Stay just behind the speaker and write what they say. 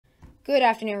Good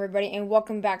afternoon, everybody, and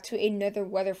welcome back to another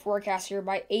weather forecast here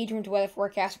by Adrian's Weather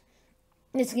Forecast.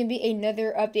 This is going to be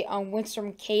another update on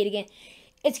Windstorm Kade again.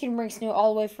 It's going to bring snow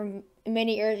all the way from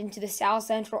many areas into the south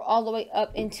central, all the way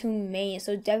up into Maine.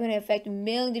 So definitely going to affect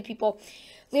millions of people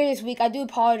later this week. I do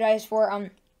apologize for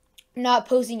not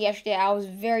posting yesterday. I was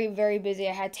very busy.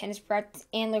 I had tennis practice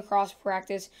and lacrosse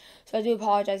practice, so I do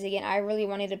apologize again. I really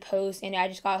wanted to post, and I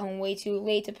just got home way too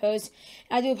late to post.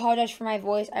 And I do apologize for my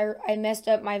voice. I messed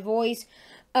up my voice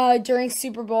during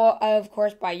Super Bowl, of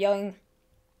course, by yelling.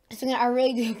 So again, I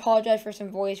really do apologize for some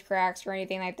voice cracks or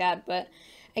anything like that. But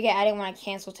again, I didn't want to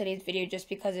cancel today's video just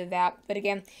because of that. But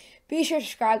again, be sure to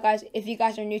subscribe, guys. If you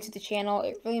guys are new to the channel,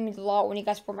 it really means a lot when you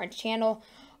guys support my channel.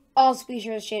 Also, be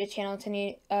sure to share the channel to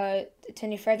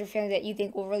any friends or family that you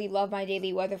think will really love my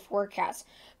daily weather forecast.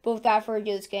 But without further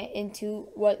ado, let's get into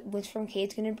what Windstorm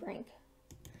Kade's going to bring.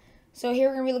 So here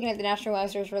we're going to be looking at the national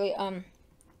weather service really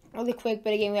quick.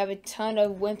 But again, we have a ton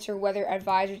of winter weather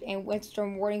advisories and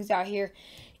windstorm warnings out here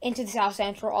into the south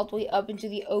central, all the way up into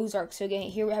the Ozarks. So again,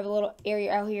 here we have a little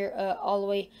area out here all the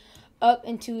way up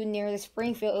into near the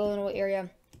Springfield, Illinois area,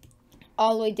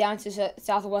 all the way down to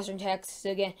southwestern Texas.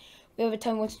 So again, we have a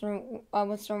ton of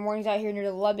windstorm warnings out here near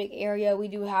the Lubbock area. We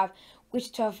do have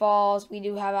Wichita Falls. We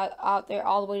do have out there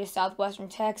all the way to southwestern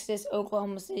Texas,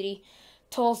 Oklahoma.It,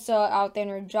 Tulsa, out there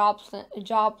near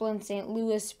Joplin, St.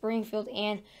 Louis, Springfield,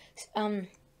 and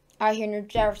out here near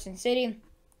Jefferson City.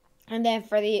 And then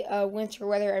for the winter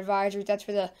weather advisories, that's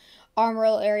for the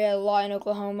Amarillo area, Lawton,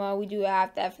 Oklahoma. We do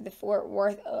have that for the Fort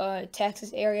Worth,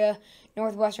 Texas area,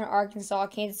 northwestern Arkansas,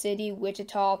 Kansas City,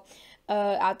 Wichita,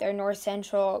 out there north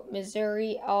central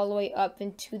Missouri, all the way up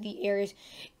into the areas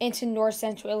into north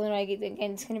central Illinois. Again,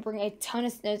 it's going to bring a ton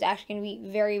of snow. It's actually going to be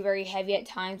very heavy at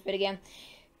times. But again,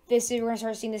 we're going to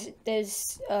start seeing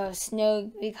this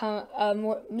snow become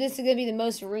more. This is going to be the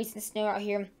most recent snow out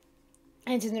here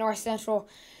into the north central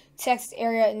Texas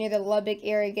area near the Lubbock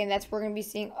area. Again, that's where we're going to be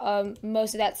seeing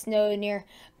most of that snow near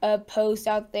Post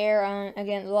out there.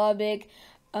 Again, Lubbock,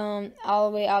 all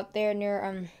the way out there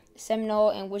near Seminole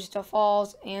and Wichita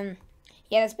Falls. And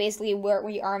yeah, that's basically where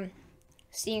we are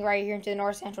seeing right here into the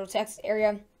north central Texas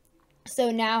area.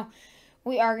 So now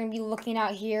we are going to be looking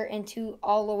out here into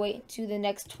all the way to the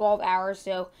next 12 hours.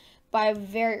 So by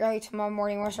very early tomorrow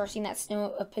morning, we're going to start seeing that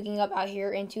snow picking up out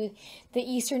here into the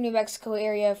eastern New Mexico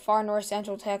area, far north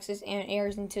central Texas, and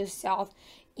areas into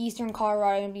southeastern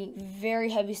Colorado. Going to be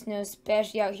very heavy snow,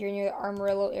 especially out here near the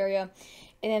Amarillo area,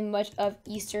 and then much of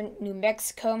eastern New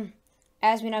Mexico.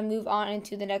 As we now move on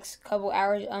into the next couple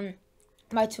hours,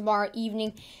 by tomorrow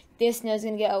evening, this snow is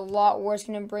going to get a lot worse. It's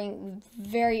going to bring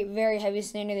very heavy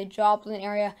snow near the Joplin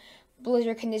area.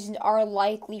 Blizzard conditions are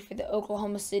likely for the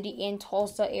Oklahoma.It and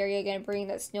Tulsa area. Going to bring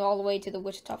that snow all the way to the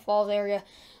Wichita Falls area,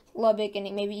 Lubbock,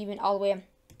 and maybe even all the way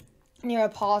near El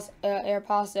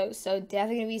Paso. So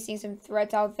definitely going to be seeing some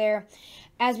threats out there.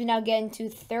 As we now get into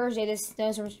Thursday, this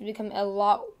snowstorm is going to become a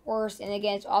lot worse. And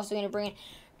again, it's also going to bring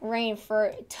rain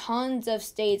for tons of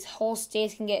states. Whole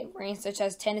states can get rain, such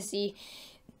as Tennessee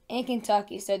and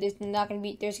Kentucky. So there's going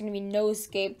to be no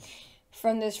escape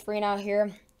from this rain out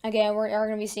here. Again, we are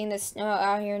going to be seeing the snow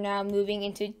out here now moving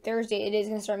into Thursday. It is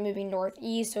going to start moving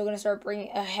northeast, so we're going to start bringing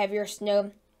a heavier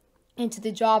snow into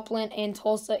the Joplin and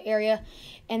Tulsa area.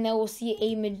 And then we'll see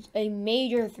a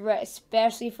major threat,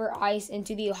 especially for ice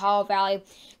into the Ohio Valley.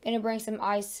 Going to bring some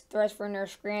ice threats for near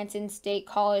Scranton, State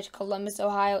College, Columbus,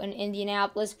 Ohio, and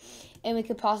Indianapolis. And we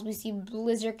could possibly see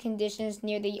blizzard conditions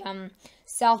near the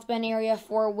South Bend area,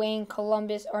 Fort Wayne,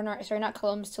 Toledo,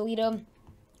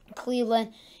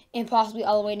 Cleveland, and possibly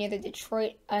all the way near the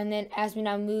Detroit. And then as we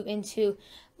now move into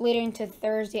later into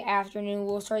Thursday afternoon,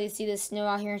 we'll start to see the snow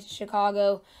out here in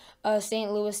Chicago,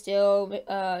 St. Louis still,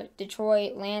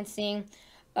 Detroit, Lansing,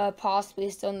 possibly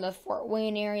still in the Fort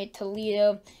Wayne area,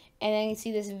 Toledo. And then you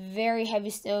see this very heavy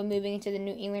snow moving into the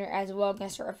New England as well. Going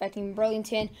to start affecting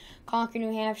Burlington, Concord,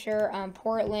 New Hampshire,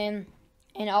 Portland,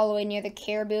 and all the way near the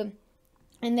Caribou.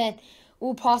 And then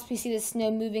we'll possibly see the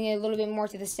snow moving a little bit more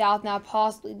to the south. Now,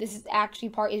 possibly, this is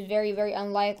actually is very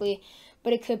unlikely,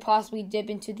 but it could possibly dip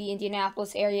into the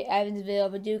Indianapolis area,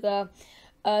 Evansville, Paducah,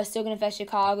 still going to affect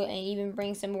Chicago, and even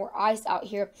bring some more ice out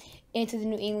here into the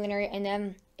New England area, and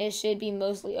then it should be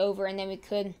mostly over, and then we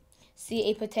could see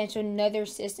a potential another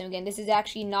system. Again, this is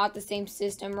actually not the same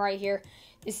system right here.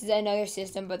 This is another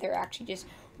system, but they're actually just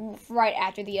right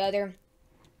after the other.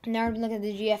 Now we're looking at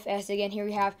the GFS again. Here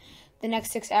we have the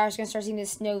next 6 hours. Going to start seeing the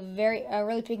snow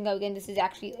really picking up again. This is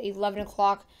actually 11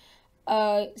 o'clock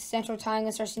Central Time. Going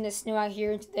to start seeing the snow out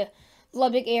here into the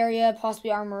Lubbock area,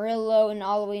 possibly Amarillo, and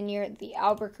all the way near the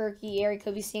Albuquerque area.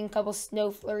 Could be seeing a couple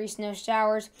snow flurries, snow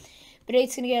showers. but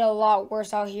it's going to get a lot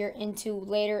worse out here into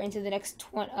the next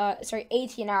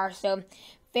 18 hours. So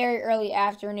very early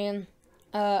afternoon,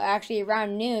 actually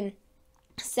around noon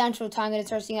Central Time, going to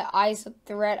start seeing an ice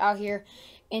threat out here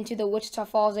into the Wichita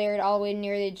Falls area, all the way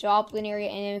near the Joplin area,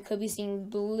 and then we could be seeing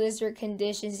blizzard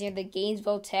conditions near the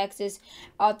Gainesville, Texas,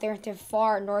 out there into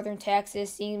far northern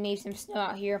Texas, seeing maybe some snow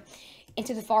out here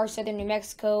into the far southern New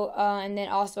Mexico, and then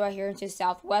also out here into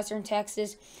southwestern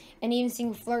Texas, and even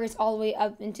seeing flurries all the way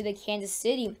up into the Kansas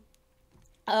City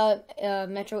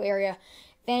metro area.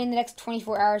 Then in the next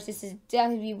 24 hours, this is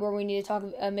definitely where we need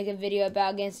to make a video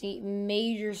about again the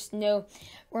major snow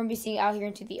we're going to be seeing out here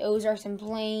into the Ozarks and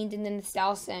Plains, and then the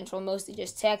South Central, mostly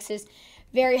just Texas.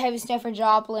 Very heavy snow for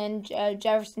Joplin,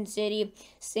 Jefferson City,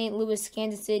 St. Louis,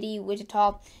 Kansas City,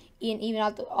 Wichita, and even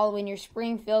out all the way near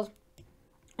Springfield.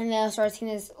 And then I'll start seeing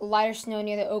this lighter snow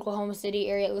near the Oklahoma.It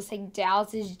area. It looks like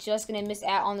Dallas is just going to miss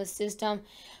out on the system.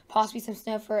 Possibly some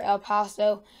snow for El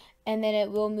Paso. And then it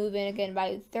will move in again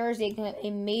by Thursday.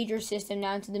 A major system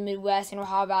now into the Midwest and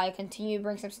Ohio Valley. Continue to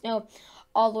bring some snow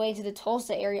all the way to the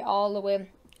Tulsa area, all the way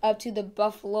up to the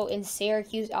Buffalo and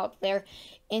Syracuse out there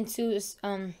into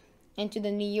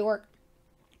the New York,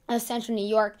 central New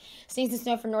York. Seeing some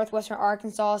snow for northwestern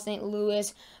Arkansas, St.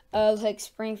 Louis. Looks like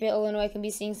Springfield, Illinois can be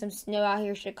seeing some snow out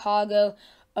here. Chicago,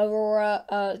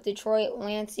 Aurora, Detroit,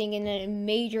 Lansing, and then a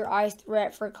major ice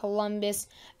threat for Columbus,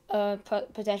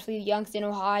 potentially Youngstown,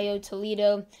 Ohio,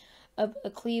 Toledo,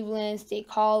 Cleveland State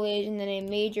College, and then a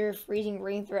major freezing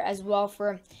rain threat as well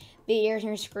for the areas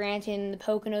near Scranton, the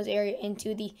Poconos area,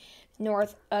 into the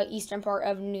northeastern part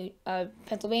of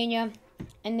Pennsylvania.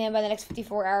 And then by the next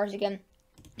 54 hours again,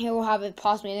 here we'll have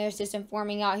possibly another system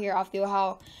forming out here off the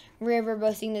Ohio River,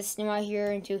 but seeing the snow out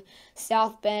here into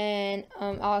South Bend,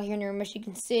 out here near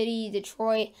Michigan City,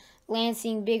 Detroit,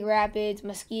 Lansing, Big Rapids,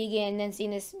 Muskegon, and then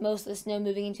seeing most of the snow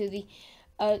moving into the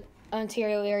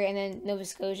Ontario area and then Nova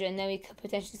Scotia. And then we could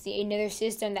potentially see another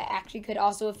system that actually could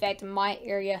also affect my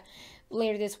area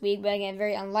later this week, but again,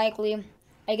 very unlikely.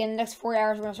 Again, the next 4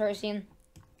 hours, we're going to start seeing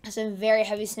some very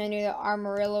heavy snow near the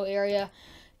Amarillo area,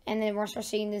 and then we're going to start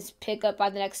seeing this pick up by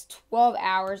the next 12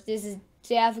 hours. This is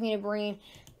definitely going to bring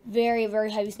very,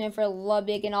 very heavy snow for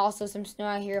Lubbock, and also some snow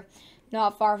out here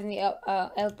not far from the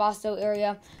El Paso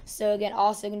area. So again,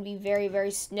 also going to be very,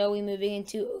 very snowy moving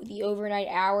into the overnight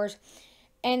hours.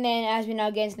 And then as we now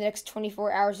get into the next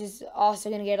 24 hours, this is also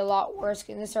going to get a lot worse.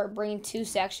 Going to start bringing two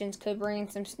sections, could bring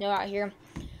some snow out here.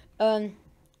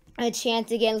 A chance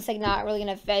again, looks like not really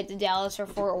going to affect the Dallas or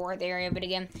Fort Worth area, but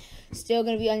again, still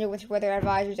going to be under winter weather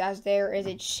advisories, as there is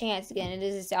a chance. Again, it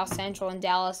is the South Central and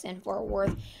Dallas and Fort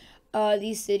Worth.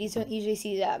 These cities don't usually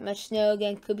see that much snow.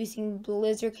 Again, could be seeing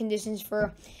blizzard conditions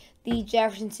for the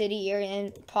Jefferson City area,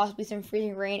 and possibly some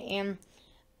freezing rain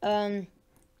and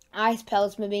ice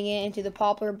pellets moving into the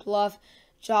Poplar Bluff,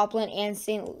 Joplin, and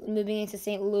moving into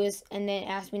St. Louis. And then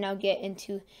as we now get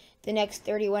into the next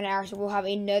 31 hours, we'll have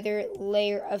another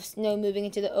layer of snow moving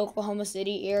into the Oklahoma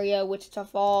City area, Wichita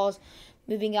Falls,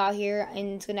 moving out here, and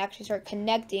it's going to actually start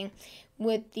connecting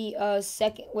with the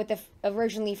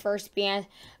originally first band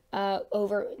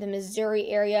over the Missouri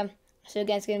area. So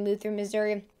again, it's going to move through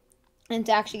Missouri, and it's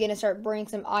actually going to start bringing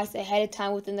some ice ahead of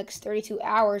time within the next 32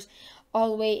 hours,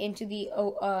 all the way into the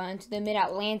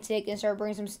Mid-Atlantic, and start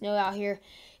bringing some snow out here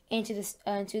into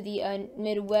the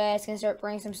Midwest. Going to start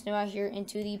bringing some snow out here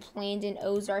into the Plains and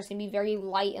Ozarks. Going to be very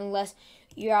light unless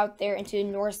you're out there into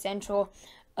north central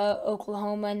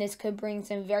Oklahoma, and this could bring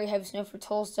some very heavy snow for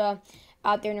Tulsa.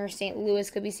 Out there near St. Louis,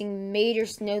 could be seeing major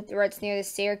snow threats near the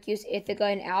Syracuse, Ithaca,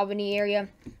 and Albany area.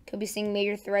 Could be seeing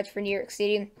major threats for New York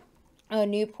City,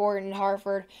 Newport, and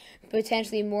Hartford.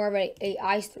 Potentially more of a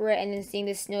ice threat, and then seeing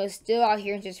the snow is still out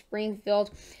here into Springfield,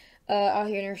 out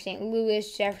here near St.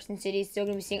 Louis, Jefferson City. Still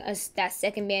going to be seeing that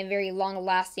second band very long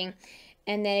lasting.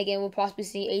 And then again, we'll possibly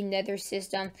see another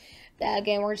system that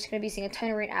again we're just going to be seeing a ton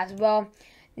of rain as well.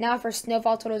 Now for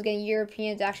snowfall totals, again,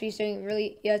 Europeans actually showing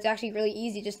really, it's actually really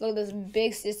easy. Just look at this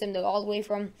big system, though, all the way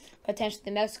from potentially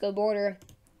the Mexico border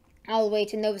all the way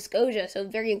to Nova Scotia. So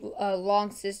very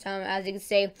long system, as you can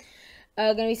say.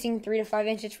 Going to be seeing 3 to 5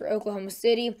 inches for Oklahoma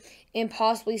City, and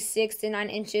possibly 6 to 9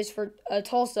 inches for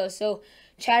Tulsa. So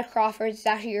Chad Crawford, it's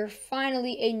actually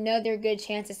finally another good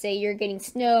chance to say you're getting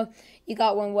snow. You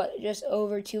got one, just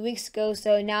over 2 weeks ago,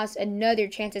 so now it's another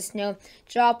chance of snow.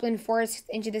 Joplin, 4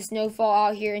 inches of snowfall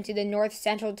out here into the north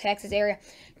central Texas area.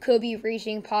 Could be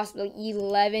reaching possibly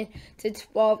 11 to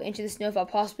 12 inches of snowfall,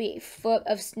 possibly a foot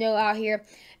of snow out here.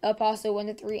 El Paso, 1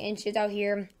 to 3 inches out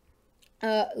here.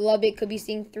 Lubbock could be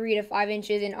seeing 3 to 5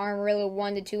 inches, and Amarillo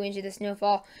 1 to 2 inches of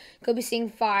snowfall. Could be seeing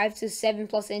 5 to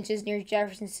 7+ inches near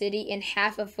Jefferson City, and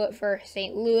half a foot for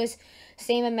St. Louis.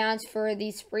 Same amounts for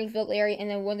the Springfield area, and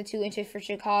then 1 to 2 inches for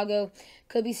Chicago.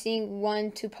 Could be seeing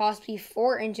 1 to possibly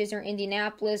 4 inches near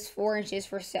Indianapolis, 4 inches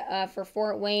for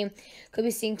Fort Wayne. Could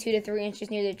be seeing 2 to 3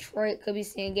 inches near Detroit. Could be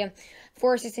seeing again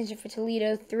 4 to 6 inches for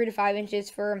Toledo, 3 to 5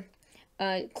 inches for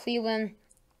Cleveland.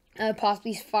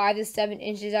 Possibly 5 to 7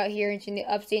 inches out here into the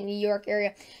upstate New York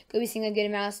area. Could be seeing a good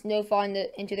amount of snowfall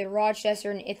into the Rochester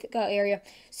and Ithaca area.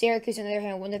 Syracuse, on the other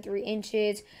hand, 1 to 3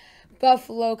 inches.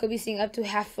 Buffalo could be seeing up to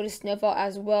half a foot of snowfall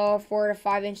as well, 4 to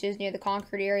 5 inches near the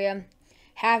Concord area.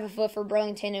 Half a foot for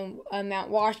Burlington and Mount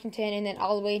Washington, and then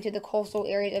all the way into the coastal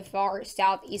areas of far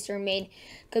southeastern Maine.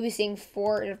 Could be seeing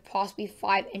 4 to possibly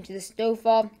 5 inches of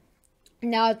snowfall.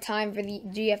 Now time for the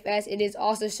GFS. It is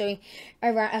also showing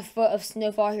around a foot of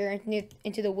snowfall here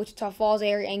into the Wichita Falls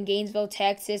area and Gainesville,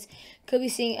 Texas. Could be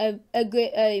seeing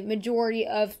a majority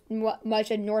of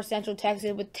much of north central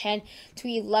Texas with 10 to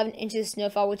 11 inches of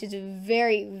snowfall, which is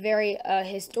very, very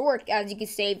historic, as you can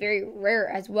say, very rare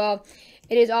as well.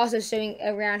 It is also showing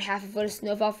around half a foot of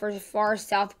snowfall for far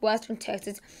southwestern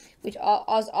Texas, which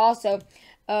is also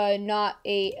not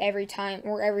a every time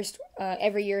or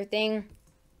every year thing.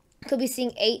 Could be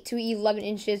seeing 8 to 11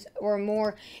 inches or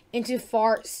more into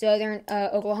far southern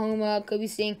Oklahoma. Could be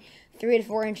seeing 3 to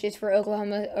 4 inches for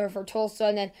Oklahoma or for Tulsa,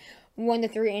 and then 1 to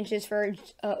 3 inches for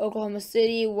Oklahoma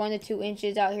City, 1 to 2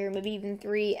 inches out here, maybe even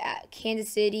 3 at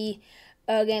Kansas City.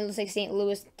 Again, looks like St.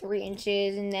 Louis, 3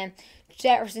 inches, and then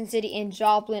Jefferson City and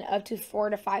Joplin up to 4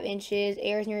 to 5 inches.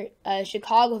 Areas near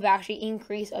Chicago have actually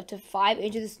increased up to 5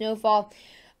 inches of snowfall.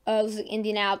 Looks like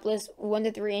Indianapolis, 1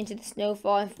 to 3 inches of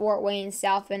snowfall, and Fort Wayne,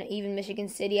 South, and even Michigan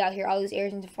City out here. All these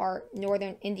areas into far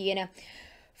northern Indiana,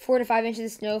 4 to 5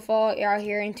 inches of snowfall out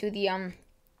here into the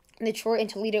Detroit and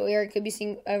Toledo area. Could be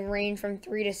seeing a range from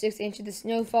 3 to 6 inches of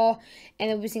snowfall, and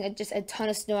we'll be seeing just a ton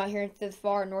of snow out here into the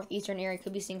far northeastern area.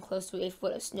 Could be seeing close to a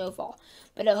foot of snowfall.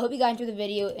 But I hope you got into the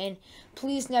video, and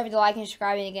please never to like and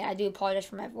subscribe. And again, I do apologize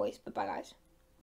for my voice. But bye, guys.